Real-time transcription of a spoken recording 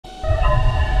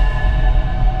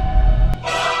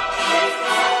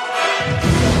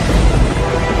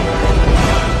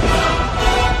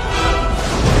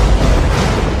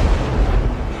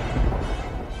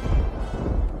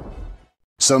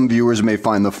Some viewers may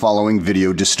find the following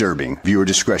video disturbing. Viewer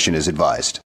discretion is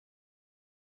advised.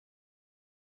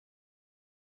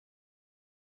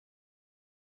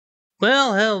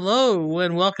 Well, hello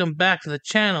and welcome back to the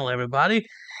channel, everybody.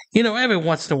 You know, every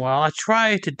once in a while I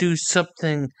try to do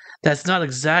something that's not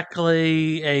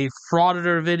exactly a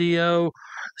frauditor video,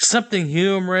 something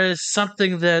humorous,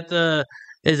 something that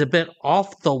is a bit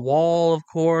off the wall, of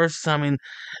course. I mean,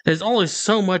 there's only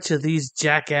so much of these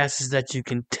jackasses that you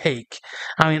can take.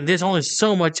 I mean, there's only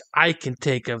so much I can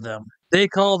take of them. They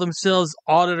call themselves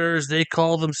auditors, they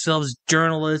call themselves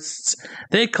journalists,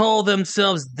 they call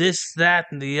themselves this, that,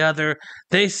 and the other.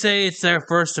 They say it's their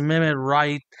First Amendment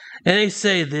right, and they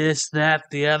say this, that,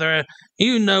 the other.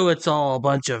 You know it's all a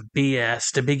bunch of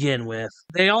BS to begin with.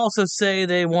 They also say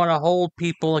they want to hold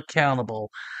people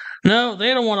accountable. No,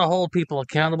 they don't want to hold people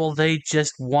accountable. They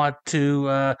just want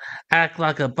to act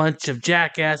like a bunch of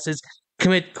jackasses,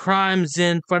 commit crimes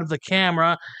in front of the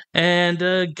camera, and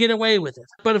get away with it.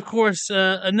 But of course,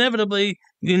 inevitably,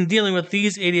 in dealing with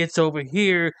these idiots over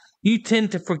here, you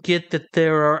tend to forget that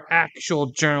there are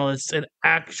actual journalists and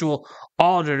actual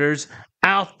auditors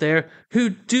out there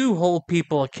who do hold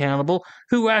people accountable,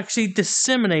 who actually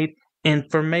disseminate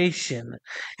information.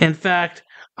 In fact,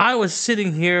 I was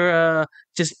sitting here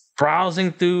just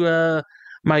browsing through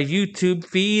my YouTube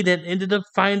feed and ended up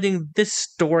finding this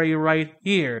story right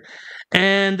here.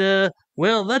 And,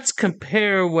 well, let's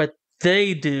compare what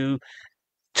they do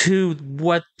to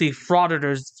what the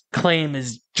frauditors claim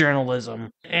is journalism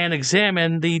and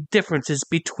examine the differences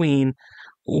between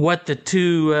what the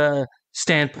two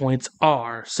standpoints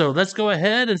are. So let's go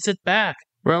ahead and sit back,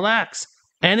 relax,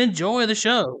 and enjoy the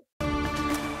show.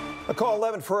 A call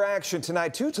 11 for action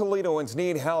tonight. Two Toledoans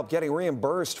need help getting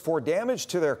reimbursed for damage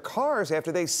to their cars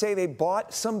after they say they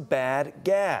bought some bad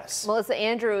gas. Melissa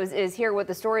Andrews is here with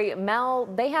the story. Mel,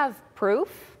 they have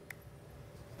proof?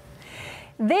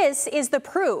 This is the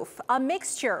proof, a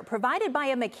mixture provided by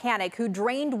a mechanic who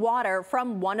drained water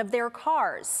from one of their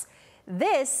cars.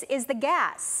 This is the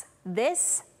gas,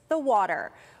 this the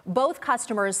water. Both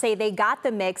customers say they got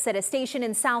the mix at a station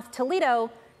in South Toledo,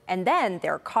 and then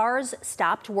their cars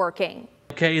stopped working.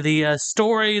 Okay, the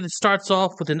story that starts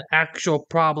off with an actual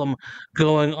problem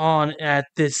going on at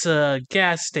this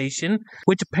gas station,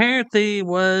 which apparently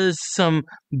was some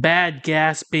bad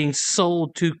gas being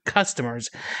sold to customers.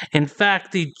 In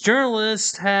fact, the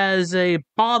journalist has a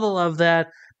bottle of that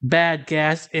bad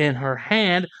gas in her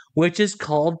hand, which is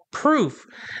called proof.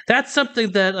 That's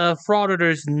something that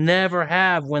frauditors never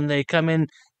have when they come in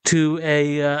to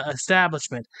a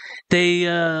establishment. They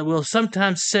will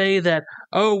sometimes say that,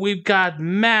 oh, we've got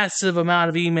massive amount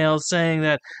of emails saying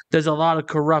that there's a lot of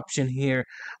corruption here.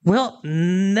 Well,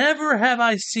 never have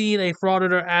I seen a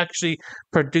frauditor actually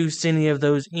produce any of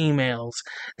those emails.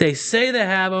 They say they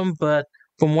have them, but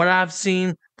from what I've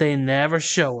seen, they never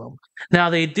show them.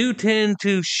 Now, they do tend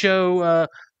to show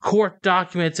court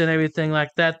documents and everything like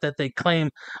that that they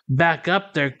claim back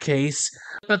up their case,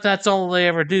 but that's all they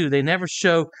ever do. They never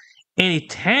show any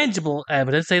tangible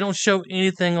evidence. They don't show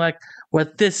anything like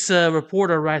what this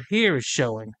reporter right here is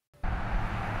showing.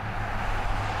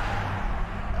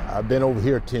 I've been over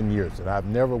here 10 years and I've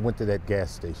never went to that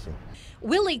gas station.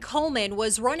 Willie Coleman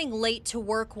was running late to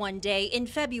work one day in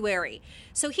February,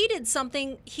 so he did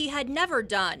something he had never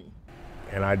done.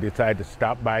 And I decided to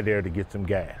stop by there to get some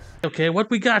gas. Okay, what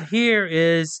we got here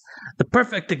is the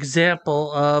perfect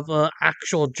example of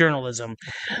actual journalism.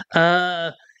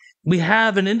 We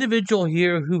have an individual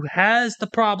here who has the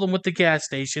problem with the gas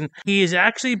station. He is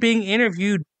actually being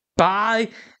interviewed by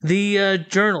the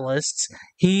journalists.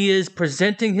 He is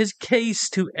presenting his case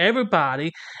to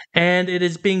everybody, and it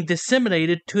is being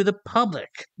disseminated to the public.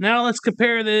 Now let's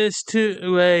compare this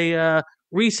to a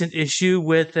recent issue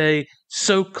with a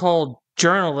so-called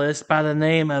journalist by the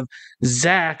name of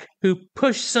Zach who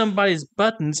pushed somebody's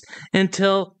buttons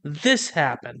until this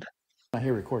happened. I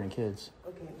hear recording kids.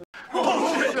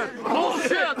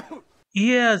 Bullshit!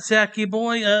 Yeah, Zachy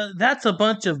boy, that's a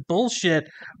bunch of bullshit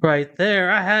right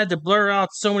there. I had to blur out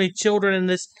so many children in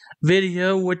this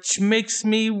video, which makes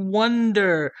me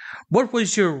wonder, what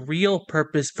was your real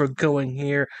purpose for going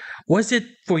here? Was it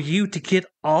for you to get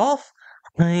off?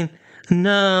 I mean,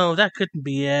 no, that couldn't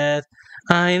be it.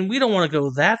 I mean, we don't want to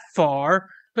go that far,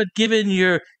 but given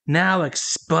your now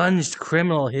expunged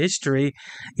criminal history,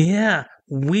 yeah,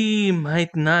 we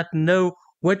might not know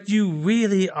what you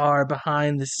really are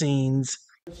behind the scenes.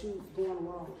 But you going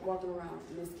around, walking around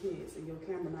and there's kids, and your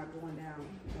camera not going down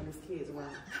when there's kids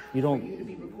around. You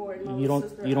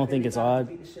don't think it's odd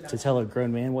to tell a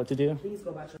grown man what to do?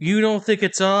 You don't think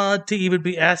it's odd to even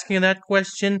be asking that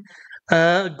question?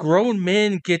 Grown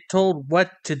men get told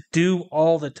what to do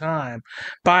all the time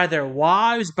by their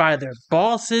wives, by their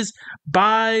bosses,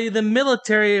 by the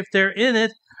military if they're in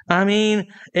it. I mean,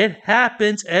 it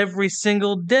happens every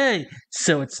single day.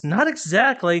 So it's not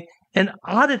exactly an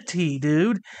oddity,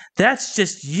 dude. That's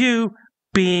just you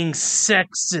being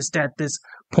sexist at this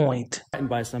point.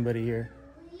 By somebody here.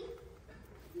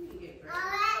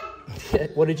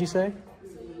 What did you say?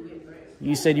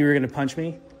 You said you were going to punch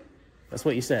me? That's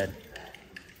what you said.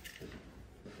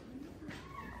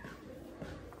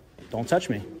 Don't touch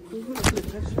me.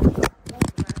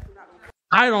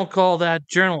 I don't call that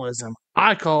journalism.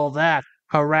 I call that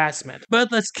harassment.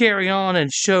 But let's carry on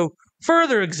and show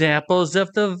further examples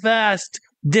of the vast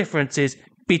differences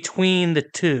between the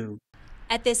two.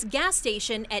 At this gas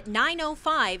station at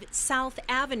 905 South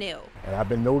Avenue. And I've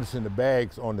been noticing the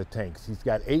bags on the tanks. He's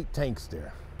got 8 tanks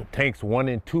there. The tanks 1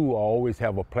 and 2 always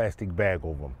have a plastic bag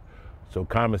over them. So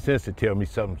common sense to tell me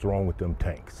something's wrong with them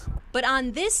tanks. But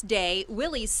on this day,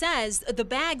 Willie says the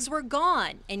bags were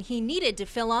gone and he needed to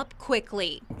fill up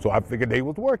quickly. So I figured they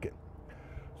was working.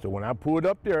 So when I pulled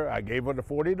up there, I gave her the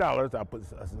 $40. I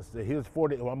said, here's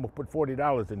 40, I'm gonna put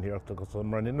 $40 in here because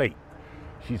I'm running late.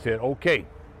 She said, okay.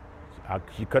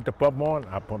 She cut the pump on,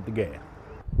 I pumped the gas.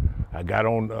 I got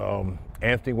on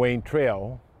Anthony Wayne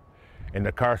Trail and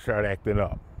the car started acting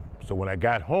up. So when I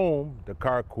got home, the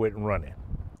car quit running.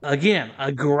 Again,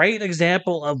 a great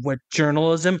example of what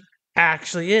journalism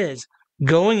actually is.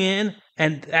 Going in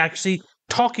and actually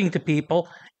talking to people,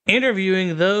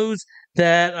 interviewing those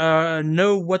that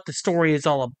know what the story is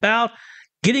all about,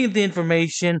 getting the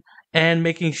information, and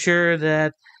making sure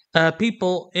that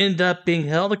people end up being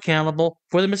held accountable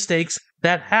for the mistakes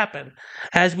that happen.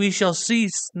 As we shall see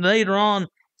later on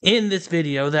in this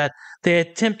video, that they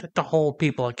attempt to hold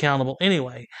people accountable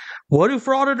anyway. What do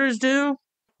frauditors do?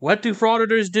 What do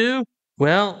frauditors do?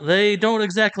 Well, they don't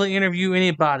exactly interview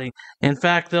anybody. In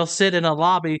fact, they'll sit in a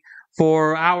lobby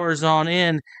for hours on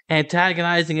end,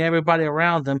 antagonizing everybody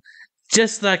around them,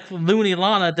 just like Looney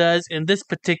Lana does in this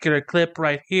particular clip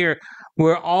right here,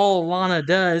 where all Lana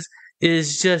does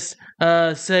is just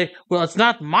say, well, it's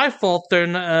not my fault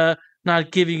they're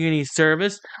not giving you any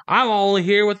service. I'm only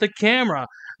here with the camera.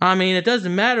 I mean, it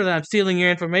doesn't matter that I'm stealing your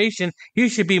information. You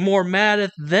should be more mad at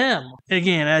them.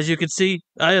 Again, as you can see,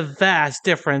 a vast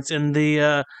difference in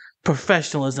the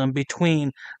professionalism between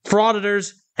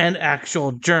frauditors and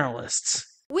actual journalists.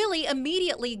 Willie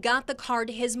immediately got the car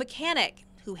to his mechanic,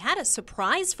 who had a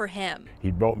surprise for him. He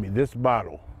brought me this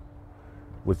bottle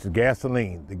with the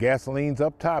gasoline. The gasoline's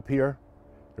up top here.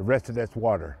 The rest of that's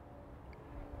water.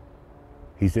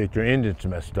 He said, your engine's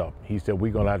messed up. He said,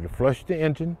 we're going to have to flush the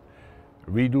engine,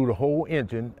 redo the whole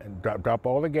engine, and drop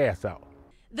all the gas out.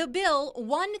 The bill,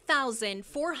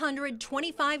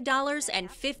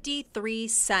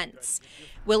 $1,425.53.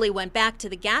 Willie went back to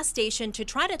the gas station to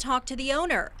try to talk to the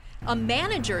owner. A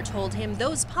manager told him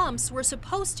those pumps were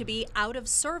supposed to be out of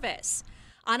service.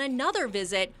 On another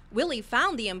visit, Willie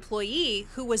found the employee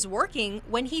who was working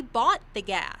when he bought the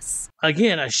gas.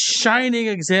 Again, a shining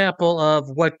example of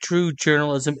what true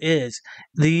journalism is.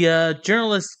 The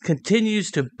journalist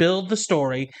continues to build the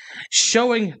story,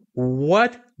 showing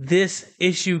what this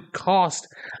issue cost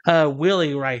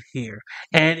Willie right here.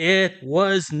 And it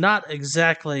was not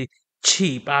exactly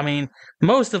cheap. I mean,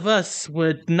 most of us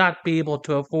would not be able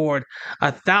to afford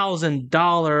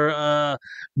 $1,000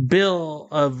 bill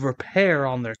of repair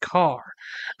on their car.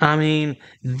 I mean,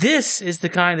 this is the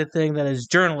kind of thing that is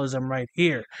journalism right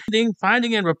here.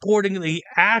 Finding and reporting the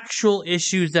actual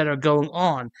issues that are going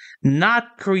on,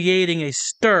 not creating a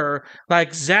stir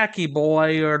like Zachy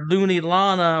Boy or Looney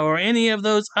Lana or any of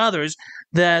those others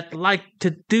that like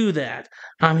to do that.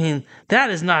 I mean, that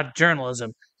is not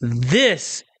journalism.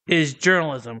 This is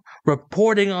journalism.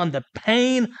 Reporting on the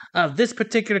pain of this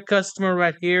particular customer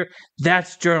right here,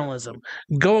 that's journalism.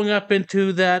 Going up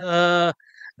into that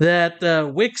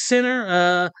WIC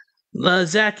center,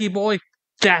 Zachy Boy,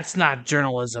 that's not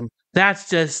journalism. That's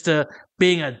just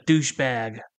being a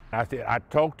douchebag. I said, I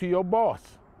talked to your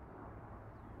boss,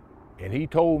 and he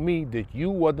told me that you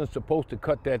wasn't supposed to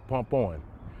cut that pump on.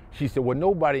 She said, well,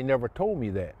 nobody never told me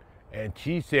that. And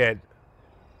she said,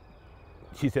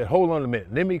 hold on a minute,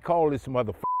 let me call this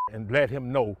motherfucker and let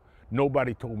him know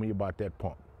nobody told me about that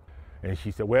pump. And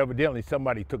she said, well, evidently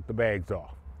somebody took the bags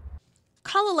off.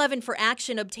 Call 11 for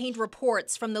Action obtained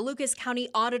reports from the Lucas County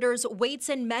Auditor's Weights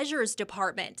and Measures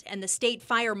Department and the State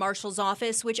Fire Marshal's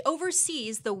Office, which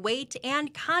oversees the weight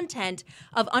and content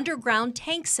of underground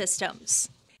tank systems.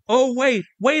 Oh,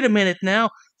 wait a minute now.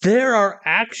 There are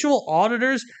actual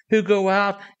auditors who go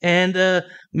out and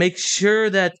make sure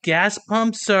that gas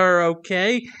pumps are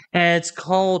okay, and it's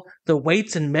called the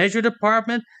Weights and Measure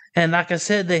Department. And like I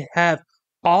said, they have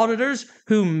auditors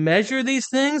who measure these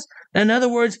things. In other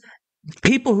words,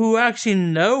 people who actually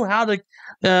know how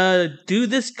to do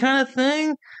this kind of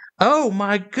thing. Oh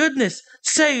my goodness,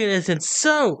 say it isn't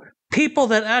so. People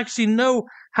that actually know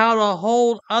how to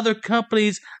hold other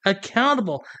companies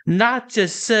accountable, not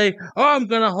just say, oh, I'm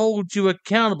going to hold you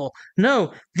accountable.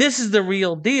 No, this is the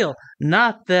real deal,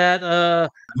 not that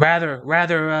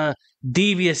rather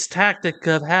devious tactic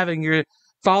of having your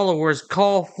followers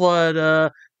call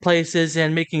flood places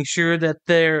and making sure that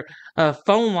their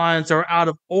phone lines are out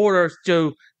of order,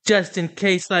 so just in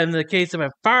case, like in the case of a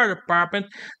fire department,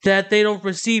 that they don't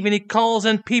receive any calls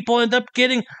and people end up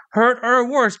getting hurt or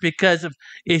worse because of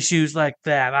issues like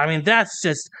that. I mean, that's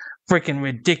just freaking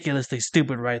ridiculously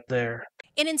stupid right there.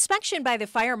 An inspection by the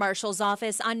fire marshal's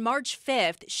office on March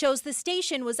 5th shows the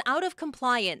station was out of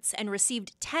compliance and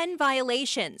received 10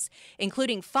 violations,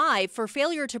 including 5 for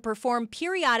failure to perform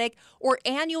periodic or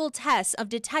annual tests of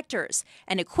detectors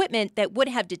and equipment that would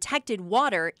have detected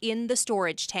water in the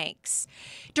storage tanks.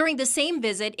 During the same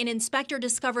visit, an inspector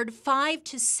discovered 5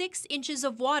 to 6 inches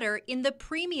of water in the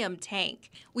premium tank.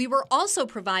 We were also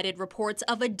provided reports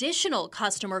of additional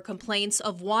customer complaints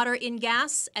of water in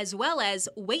gas, as well as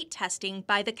weight testing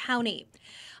by the county.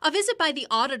 A visit by the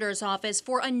auditor's office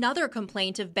for another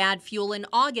complaint of bad fuel in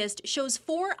August shows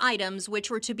 4 items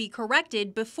which were to be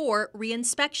corrected before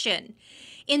reinspection.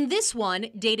 In this one,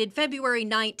 dated February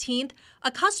 19th,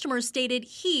 a customer stated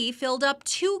he filled up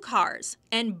 2 cars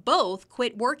and both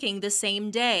quit working the same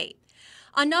day.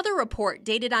 Another report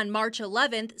dated on March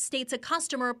 11th states a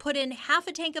customer put in half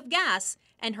a tank of gas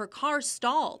and her car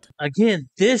stalled. Again,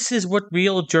 this is what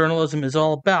real journalism is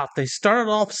all about. They started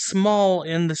off small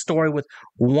in the story with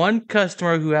one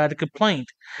customer who had a complaint,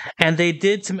 and they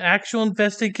did some actual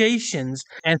investigations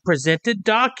and presented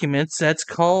documents that's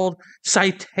called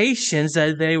citations,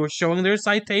 that they were showing their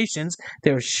citations,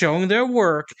 they were showing their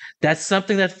work. That's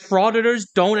something that frauditors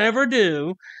don't ever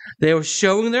do. They were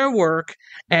showing their work,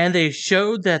 and they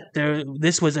showed that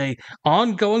this was a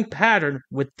ongoing pattern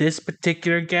with this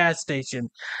particular gas station,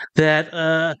 that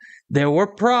there were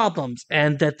problems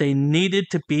and that they needed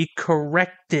to be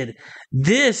corrected.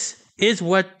 This is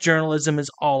what journalism is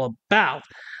all about.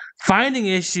 Finding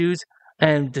issues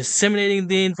and disseminating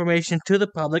the information to the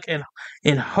public and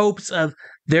in hopes of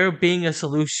there being a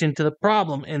solution to the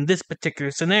problem in this particular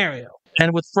scenario.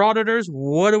 And with frauditors,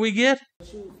 what do we get?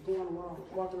 You going around,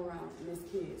 walking around, and there's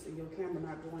kids, and your camera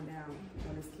not going down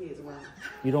when there's kids around.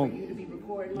 You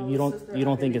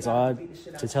don't think it's odd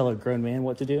to tell a grown man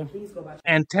what to do?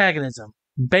 Antagonism,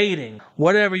 baiting,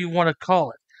 whatever you want to call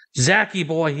it. Zachy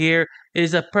Boy here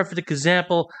is a perfect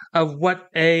example of what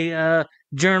a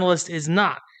journalist is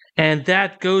not. And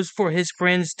that goes for his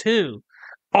friends too.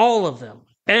 All of them.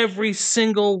 Every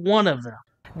single one of them.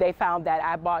 They found that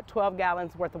I bought 12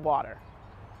 gallons worth of water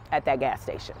at that gas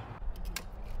station.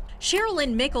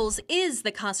 Sherilyn Mickles is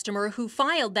the customer who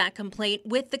filed that complaint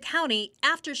with the county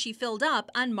after she filled up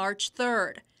on March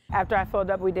 3rd. After I filled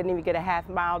up, we didn't even get a half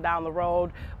mile down the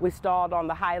road. We stalled on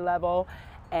the high level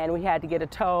and we had to get a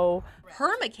tow.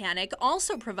 Her mechanic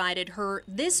also provided her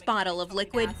this bottle of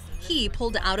liquid he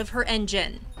pulled out of her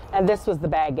engine. And this was the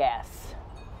bad gas.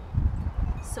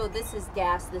 So this is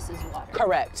gas, this is water.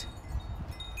 Correct.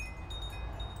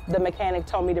 The mechanic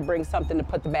told me to bring something to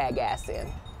put the bad gas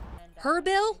in. Her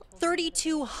bill,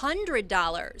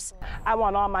 $3,200. I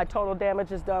want all my total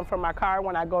damages done for my car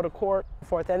when I go to court,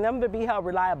 and them to be held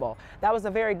reliable. That was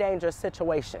a very dangerous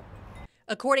situation.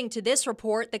 According to this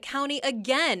report, the county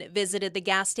again visited the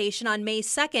gas station on May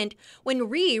 2nd when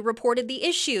reported the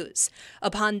issues.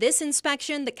 Upon this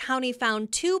inspection, the county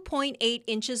found 2.8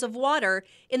 inches of water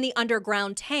in the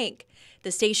underground tank.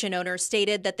 The station owner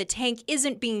stated that the tank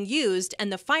isn't being used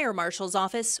and the fire marshal's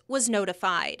office was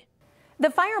notified. The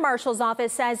fire marshal's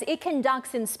office says it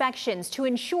conducts inspections to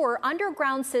ensure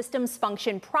underground systems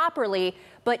function properly,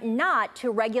 but not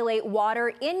to regulate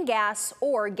water in gas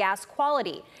or gas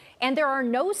quality. And there are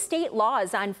no state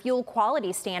laws on fuel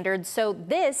quality standards, so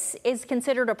this is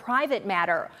considered a private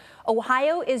matter.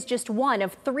 Ohio is just one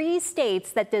of 3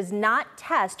 states that does not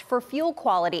test for fuel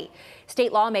quality.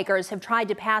 State lawmakers have tried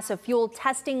to pass a fuel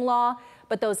testing law,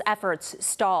 but those efforts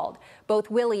stalled.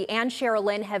 Both Willie and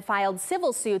Sherilyn have filed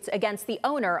civil suits against the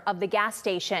owner of the gas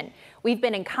station. We've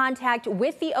been in contact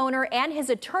with the owner and his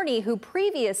attorney, who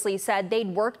previously said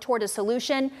they'd work toward a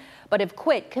solution, but have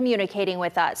quit communicating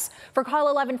with us. For Call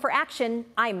 11 for Action,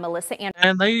 I'm Melissa Anderson.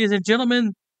 And ladies and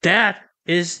gentlemen, that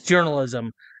is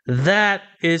journalism. That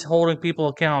is holding people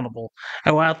accountable,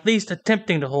 or at least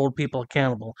attempting to hold people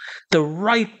accountable. The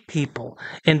right people,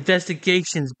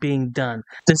 investigations being done,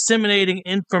 disseminating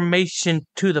information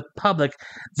to the public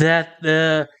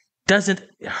that doesn't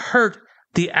hurt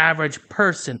the average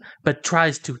person, but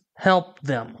tries to help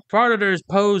them. Frauditors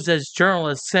pose as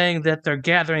journalists, saying that they're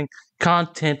gathering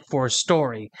content for a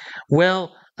story.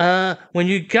 Well, when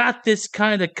you got this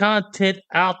kind of content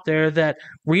out there that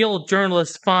real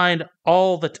journalists find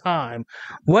all the time,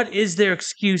 what is their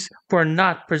excuse for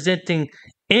not presenting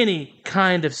any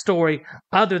kind of story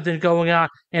other than going out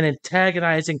and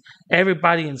antagonizing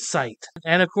everybody in sight?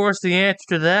 And of course, the answer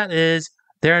to that is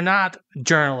they're not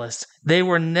journalists. They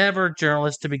were never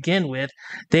journalists to begin with.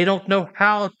 They don't know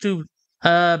how to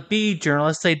be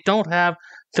journalists. They don't have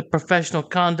the professional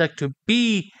conduct to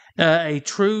be a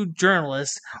true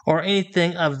journalist or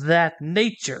anything of that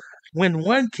nature. When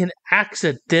one can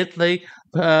accidentally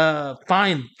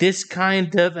find this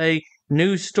kind of a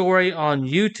news story on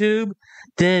YouTube,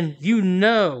 then you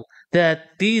know that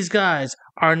these guys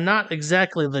are not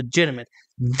exactly legitimate.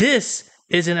 This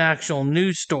is an actual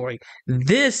news story.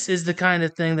 This is the kind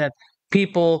of thing that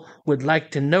people would like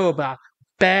to know about.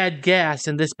 Bad gas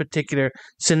in this particular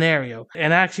scenario,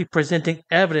 and actually presenting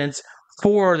evidence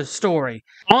for the story.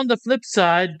 On the flip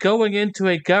side, going into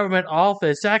a government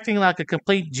office, acting like a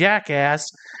complete jackass,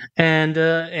 and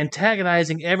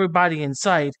antagonizing everybody in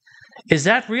sight, is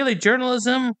that really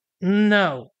journalism?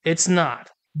 No, it's not.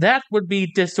 That would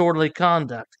be disorderly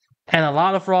conduct, and a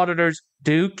lot of frauditors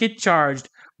do get charged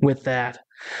with that.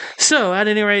 So, at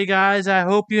any rate, guys, I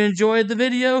hope you enjoyed the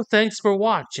video. Thanks for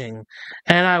watching,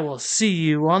 and I will see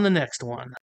you on the next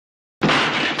one.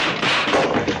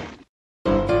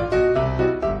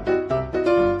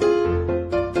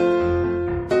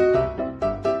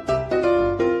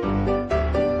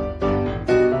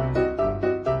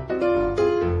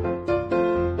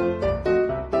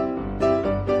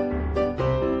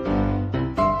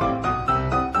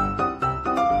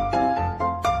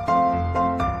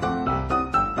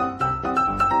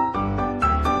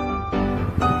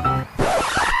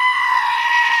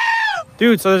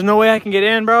 Dude, so there's no way I can get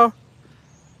in, bro?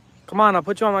 Come on, I'll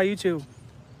put you on my YouTube.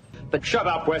 But shut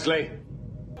up, Wesley.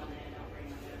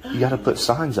 You gotta put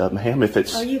signs up, ma'am, if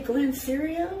it's... Are you Glenn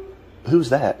Serio?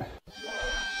 Who's that?